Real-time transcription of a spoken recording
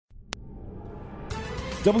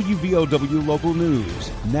WVOW Local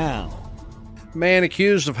News now. Man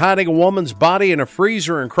accused of hiding a woman's body in a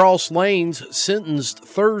freezer in Cross Lanes sentenced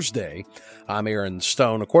Thursday. I'm Aaron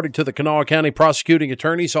Stone. According to the Kanawha County Prosecuting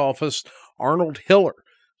Attorney's Office, Arnold Hiller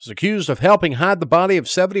was accused of helping hide the body of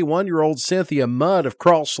 71-year-old Cynthia Mudd of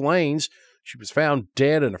Cross Lanes. She was found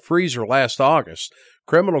dead in a freezer last August.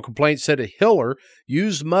 Criminal complaint said that Hiller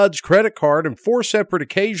used Mudd's credit card on 4 separate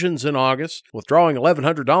occasions in August, withdrawing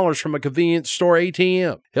 $1,100 from a convenience store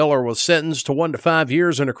ATM. Hiller was sentenced to 1 to 5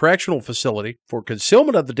 years in a correctional facility for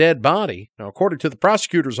concealment of the dead body. Now, according to the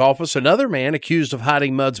prosecutor's office, another man accused of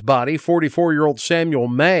hiding Mudd's body, 44-year-old Samuel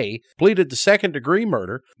May, pleaded to second-degree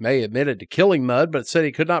murder. May admitted to killing Mudd, but said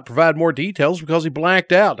he could not provide more details because he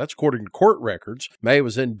blacked out. That's according to court records. May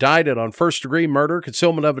was indicted on first-degree murder,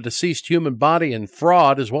 concealment of a deceased human body, and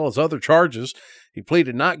fraud, as well as other charges. He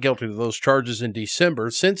pleaded not guilty to those charges in December.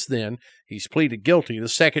 Since then, he's pleaded guilty to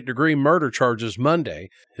second-degree murder charges Monday.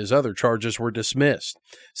 His other charges were dismissed.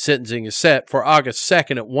 Sentencing is set for August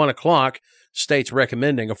 2nd at 1 o'clock. State's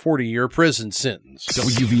recommending a 40-year prison sentence.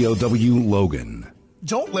 WVOW Logan.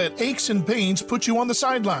 Don't let aches and pains put you on the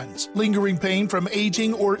sidelines. Lingering pain from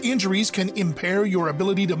aging or injuries can impair your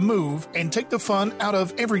ability to move and take the fun out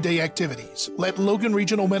of everyday activities. Let Logan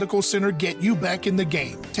Regional Medical Center get you back in the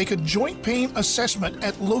game. Take a joint pain assessment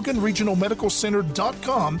at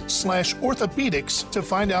loganregionalmedicalcenter.com/orthopedics to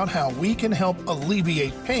find out how we can help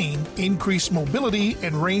alleviate pain, increase mobility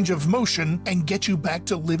and range of motion, and get you back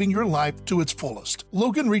to living your life to its fullest.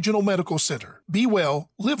 Logan Regional Medical Center. Be well,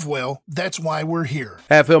 live well. That's why we're here.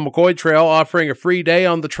 Hatfield-McCoy Trail offering a free day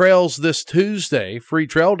on the trails this Tuesday. Free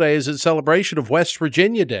Trail Day is in celebration of West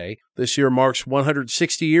Virginia Day. This year marks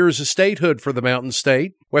 160 years of statehood for the Mountain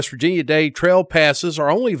State. West Virginia Day trail passes are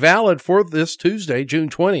only valid for this Tuesday, June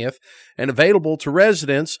 20th, and available to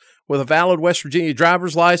residents with a valid West Virginia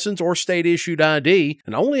driver's license or state-issued ID,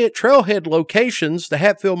 and only at trailhead locations, the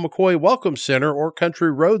Hatfield-McCoy Welcome Center or Country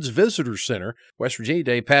Roads Visitor Center. West Virginia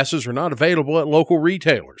Day passes are not available at local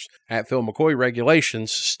retailers. Hatfield-McCoy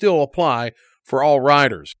regulations still apply for all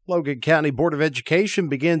riders. Logan County Board of Education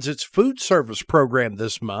begins its food service program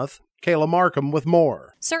this month. Kayla Markham with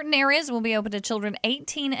more. Certain areas will be open to children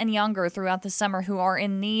 18 and younger throughout the summer who are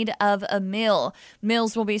in need of a meal.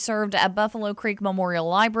 Meals will be served at Buffalo Creek Memorial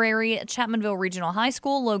Library, Chapmanville Regional High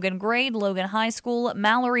School, Logan Grade, Logan High School,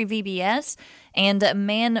 Mallory VBS, and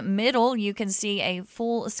Man Middle. You can see a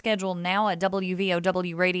full schedule now at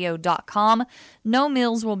WVOWradio.com. No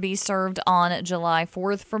meals will be served on July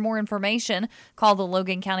 4th. For more information, call the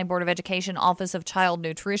Logan County Board of Education Office of Child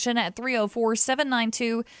Nutrition at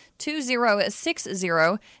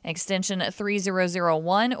 304-792-2060, extension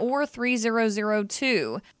 3001 or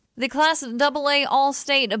 3002. The Class AA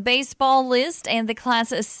All-State Baseball List and the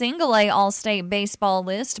Class Single A All-State Baseball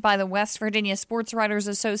List by the West Virginia Sports Writers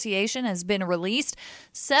Association has been released.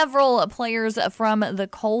 Several players from the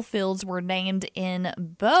Coalfields were named in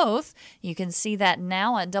both. You can see that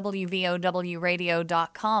now at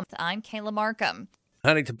WVOWradio.com. I'm Kayla Markham.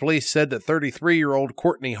 Huntington police said that 33-year-old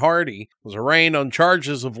Courtney Hardy was arraigned on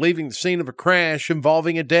charges of leaving the scene of a crash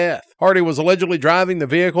involving a death. Hardy was allegedly driving the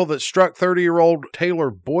vehicle that struck 30-year-old Taylor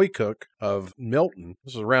Boycook of Milton.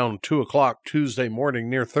 This was around 2 o'clock Tuesday morning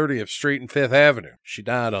near 30th Street and 5th Avenue. She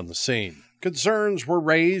died on the scene. Concerns were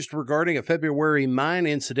raised regarding a February mine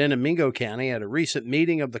incident in Mingo County at a recent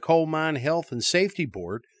meeting of the Coal Mine Health and Safety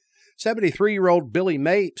Board. 73-year-old Billy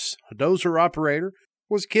Mapes, a dozer operator,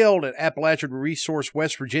 was killed at Appalachian Resource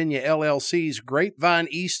West Virginia LLC's Grapevine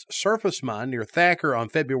East surface mine near Thacker on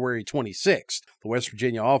February 26th. The West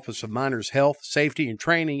Virginia Office of Miners Health, Safety, and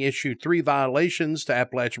Training issued 3 violations to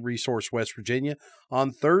Appalachian Resource West Virginia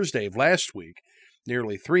on Thursday of last week.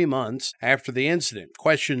 Nearly 3 months after the incident,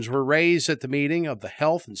 questions were raised at the meeting of the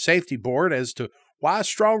Health and Safety Board as to why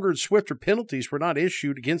stronger and swifter penalties were not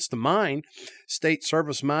issued against the mine. State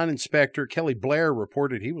Service Mine Inspector Kelly Blair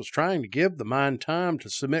reported he was trying to give the mine time to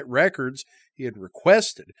submit records he had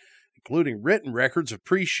requested, including written records of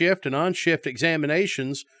pre-shift and on-shift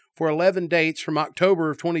examinations for 11 dates from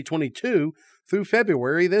October of 2022 through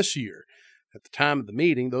February this year. At the time of the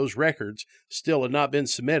meeting, those records still had not been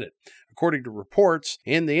submitted. According to reports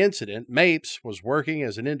in the incident, Mapes was working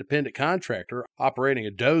as an independent contractor, operating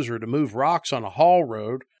a dozer to move rocks on a haul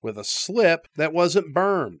road with a slip that wasn't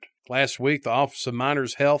bermed. Last week, the Office of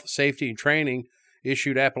Miners Health, Safety, and Training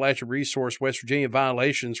issued Appalachian Resource West Virginia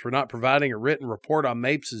violations for not providing a written report on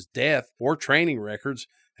Mapes' death or training records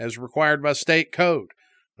as required by state code.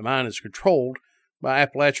 The mine is controlled by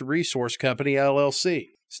Appalachian Resource Company, LLC.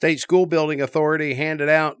 State School Building Authority handed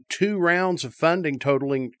out 2 rounds of funding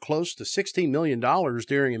totaling close to $16 million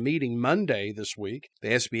during a meeting Monday this week.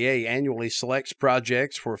 The SBA annually selects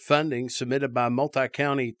projects for funding submitted by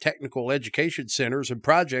multi-county technical education centers and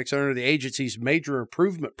projects under the agency's Major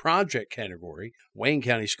Improvement Project category. Wayne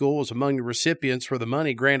County School was among the recipients for the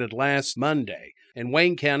money granted last Monday. In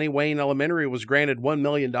Wayne County, Wayne Elementary was granted $1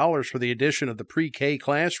 million for the addition of the pre-K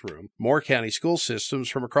classroom. More county school systems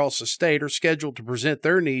from across the state are scheduled to present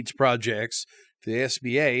their needs projects to the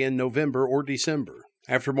SBA in November or December.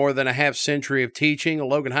 After more than a half-century of teaching, a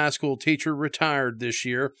Logan High School teacher retired this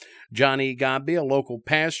year. Johnny Gobby, a local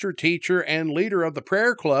pastor, teacher, and leader of the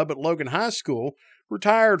prayer club at Logan High School,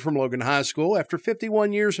 retired from Logan High School after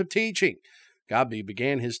 51 years of teaching. Gobby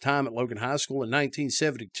began his time at Logan High School in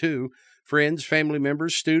 1972. Friends, family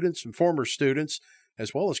members, students, and former students,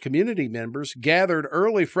 as well as community members, gathered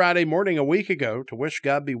early Friday morning a week ago to wish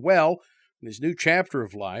Gobby well in his new chapter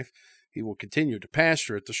of life. He will continue to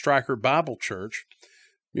pastor at the Stryker Bible Church.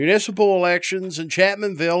 Municipal elections in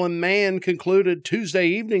Chapmanville and Man concluded Tuesday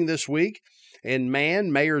evening this week. In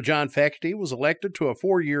Man, Mayor John Feckety was elected to a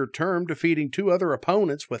 4-year term, defeating 2 other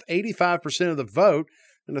opponents with 85% of the vote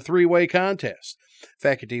in a 3-way contest.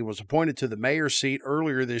 Feckety was appointed to the mayor's seat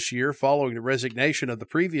earlier this year following the resignation of the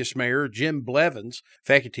previous mayor, Jim Blevins.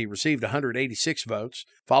 Feckety received 186 votes,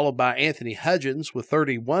 followed by Anthony Hudgens with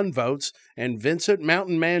 31 votes and Vincent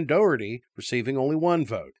Mountain Man Doherty receiving only 1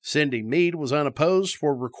 vote. Cindy Meade was unopposed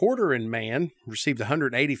for recorder in Man, received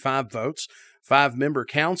 185 votes. 5-member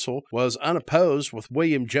council was unopposed with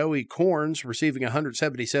William Joey Corns receiving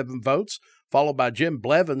 177 votes, followed by Jim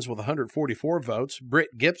Blevins with 144 votes,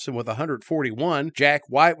 Britt Gibson with 141, Jack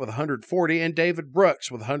White with 140, and David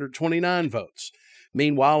Brooks with 129 votes.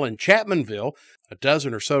 Meanwhile, in Chapmanville, a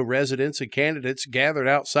dozen or so residents and candidates gathered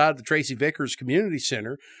outside the Tracy Vickers Community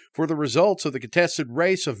Center for the results of the contested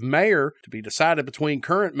race of mayor to be decided between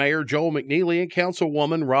current mayor Joel McNeely and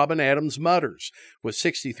councilwoman Robin Adams Mutters. With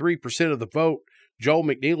 63% of the vote, Joel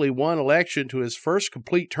McNeely won election to his first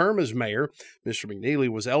complete term as mayor. Mr. McNeely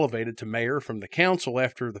was elevated to mayor from the council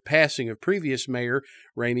after the passing of previous mayor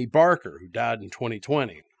Ramey Barker, who died in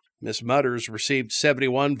 2020. Ms. Mutters received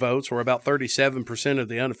 71 votes, or about 37% of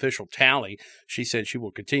the unofficial tally. She said she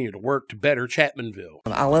will continue to work to better Chapmanville.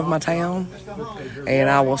 I love my town, and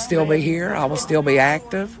I will still be here. I will still be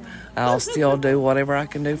active. I'll still do whatever I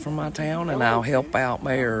can do for my town, and I'll help out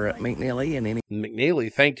Mayor McNeely and any.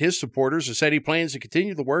 McNeely thanked his supporters and said he plans to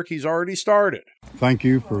continue the work he's already started. Thank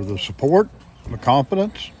you for the support, the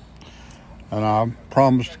confidence, and I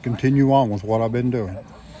promise to continue on with what I've been doing.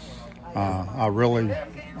 I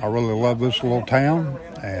really love this little town,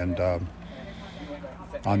 and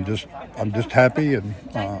I'm just happy, and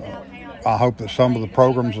I hope that some of the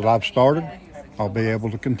programs that I've started, I'll be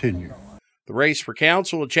able to continue. The race for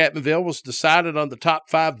council at Chapmanville was decided on the top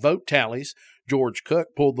 5 vote tallies. George Cook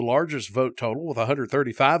pulled the largest vote total with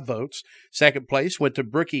 135 votes. Second place went to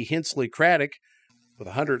Brookie Hensley Craddock with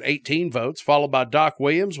 118 votes, followed by Doc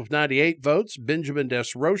Williams with 98 votes, Benjamin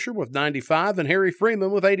Desrocher with 95, and Harry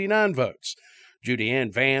Freeman with 89 votes. Judy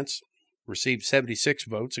Ann Vance received 76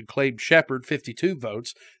 votes and Clabe Shepard 52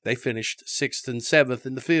 votes. They finished 6th and 7th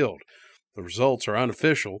in the field. The results are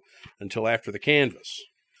unofficial until after the canvass.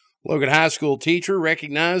 Logan High School teacher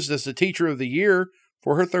recognized as the Teacher of the Year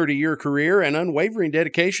for her 30-year career and unwavering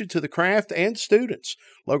dedication to the craft and students.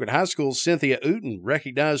 Logan High School's Cynthia Uten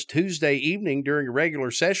recognized Tuesday evening during a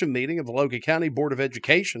regular session meeting of the Logan County Board of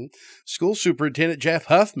Education. School Superintendent Jeff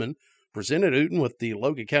Huffman presented Uten with the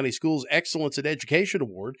Logan County Schools Excellence in Education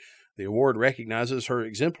Award. The award recognizes her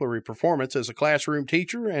exemplary performance as a classroom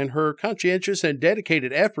teacher and her conscientious and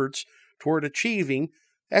dedicated efforts toward achieving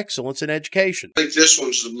excellence in education. I think this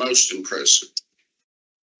one's the most impressive.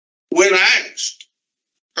 When asked,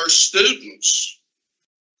 her students,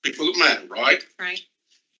 people that matter, right? Right.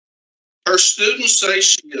 Her students say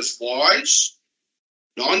she is wise,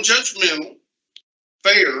 non-judgmental,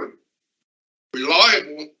 fair,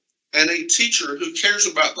 reliable, and a teacher who cares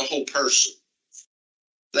about the whole person.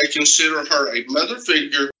 They consider her a mother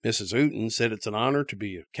figure. Mrs. Uten said it's an honor to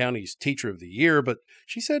be a county's Teacher of the Year, but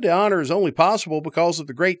she said the honor is only possible because of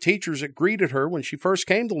the great teachers that greeted her when she first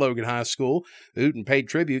came to Logan High School. Uten paid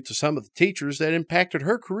tribute to some of the teachers that impacted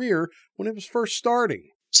her career when it was first starting.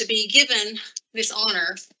 To be given this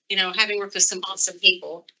honor, having worked with some awesome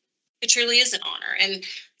people, it truly is an honor. And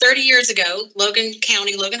 30 years ago, Logan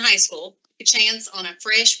County, Logan High School, a chance on a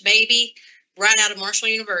fresh baby right out of Marshall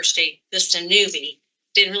University, just a newbie.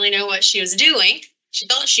 Didn't really know what she was doing. She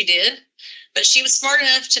thought she did, but she was smart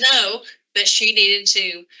enough to know that she needed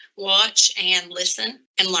to watch and listen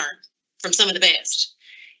and learn from some of the best.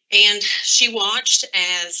 And she watched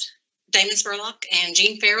as Damon Spurlock and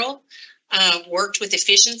Gene Farrell worked with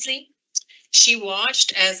efficiency. She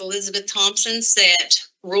watched as Elizabeth Thompson set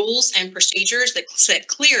rules and procedures that set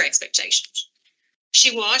clear expectations.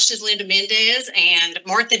 She watched as Linda Mendez and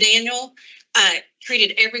Martha Daniel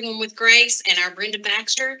treated everyone with grace, and our Brenda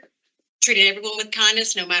Baxter treated everyone with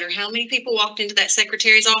kindness. No matter how many people walked into that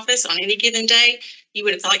secretary's office on any given day, you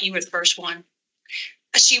would have thought you were the first one.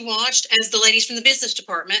 She watched as the ladies from the business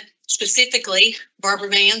department, specifically Barbara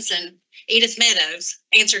Vance and Edith Meadows,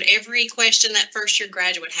 answered every question that first-year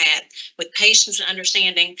graduate had with patience and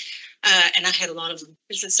understanding, and I had a lot of them.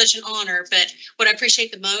 This is such an honor, but what I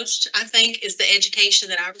appreciate the most, I think, is the education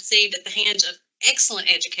that I received at the hands of excellent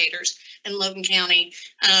educators in Logan County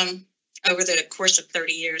over the course of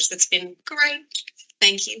 30 years. It's been great.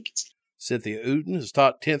 Thank you. Cynthia Uden has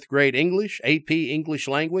taught 10th grade English, AP English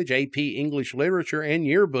Language, AP English Literature, and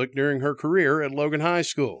Yearbook during her career at Logan High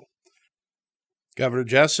School. Governor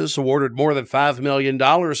Justice awarded more than $5 million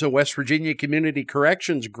in West Virginia Community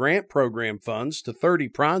Corrections Grant Program funds to 30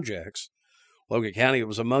 projects. Logan County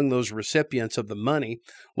was among those recipients of the money.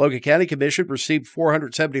 Logan County Commission received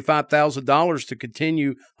 $475,000 to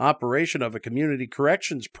continue operation of a community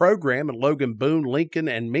corrections program in Logan, Boone, Lincoln,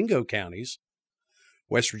 and Mingo counties.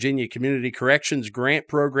 West Virginia Community Corrections Grant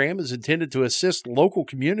Program is intended to assist local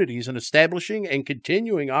communities in establishing and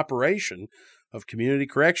continuing operation of community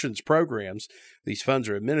corrections programs. These funds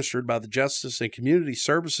are administered by the Justice and Community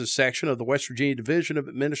Services section of the West Virginia Division of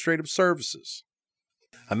Administrative Services.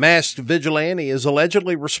 A masked vigilante is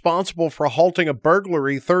allegedly responsible for halting a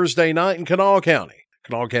burglary Thursday night in Kanawha County.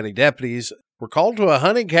 Kanawha County deputies were called to a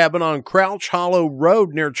hunting cabin on Crouch Hollow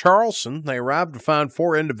Road near Charleston. They arrived to find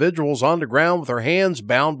 4 individuals on the ground with their hands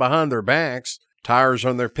bound behind their backs, tires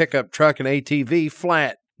on their pickup truck and ATV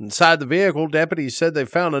flat. Inside the vehicle, deputies said they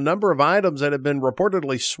found a number of items that had been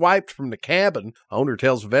reportedly swiped from the cabin. Owner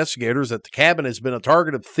tells investigators that the cabin has been a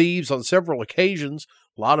target of thieves on several occasions.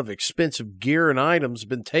 A lot of expensive gear and items have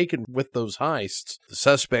been taken with those heists. The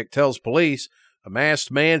suspect tells police a masked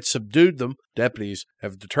man subdued them. Deputies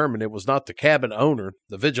have determined it was not the cabin owner.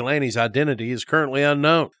 The vigilante's identity is currently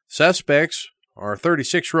unknown. Suspects are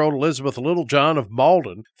 36-year-old Elizabeth Littlejohn of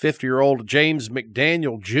Malden, 50-year-old James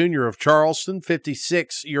McDaniel Jr. of Charleston,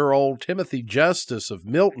 56-year-old Timothy Justice of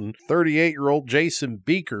Milton, 38-year-old Jason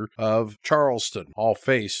Beaker of Charleston. All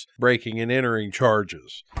face breaking and entering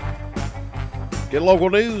charges. Get local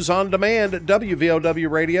news on demand at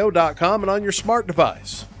WVOWradio.com and on your smart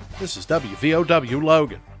device. This is WVOW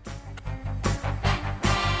Logan.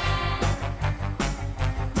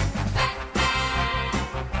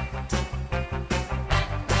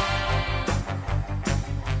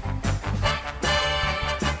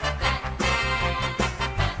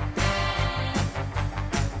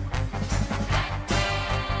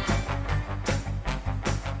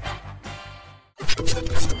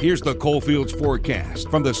 Here's the Coalfields forecast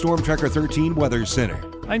from the Storm Tracker 13 Weather Center.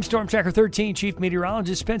 I'm Storm Tracker 13 Chief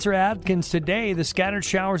Meteorologist Spencer Adkins. Today, the scattered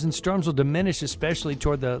showers and storms will diminish, especially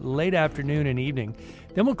toward the late afternoon and evening.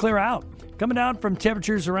 Then we'll clear out, coming down from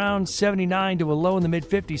temperatures around 79 to a low in the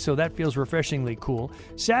mid-50s, so that feels refreshingly cool.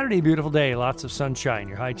 Saturday, beautiful day, lots of sunshine.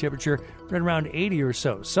 Your high temperature right around 80 or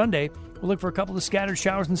so. Sunday, we'll look for a couple of scattered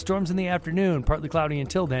showers and storms in the afternoon, partly cloudy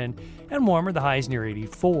until then, and warmer, the highs near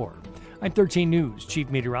 84. I'm 13 News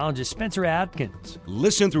Chief Meteorologist Spencer Adkins.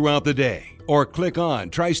 Listen throughout the day or click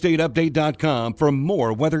on tristateupdate.com for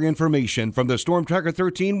more weather information from the Storm Tracker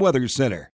 13 Weather Center.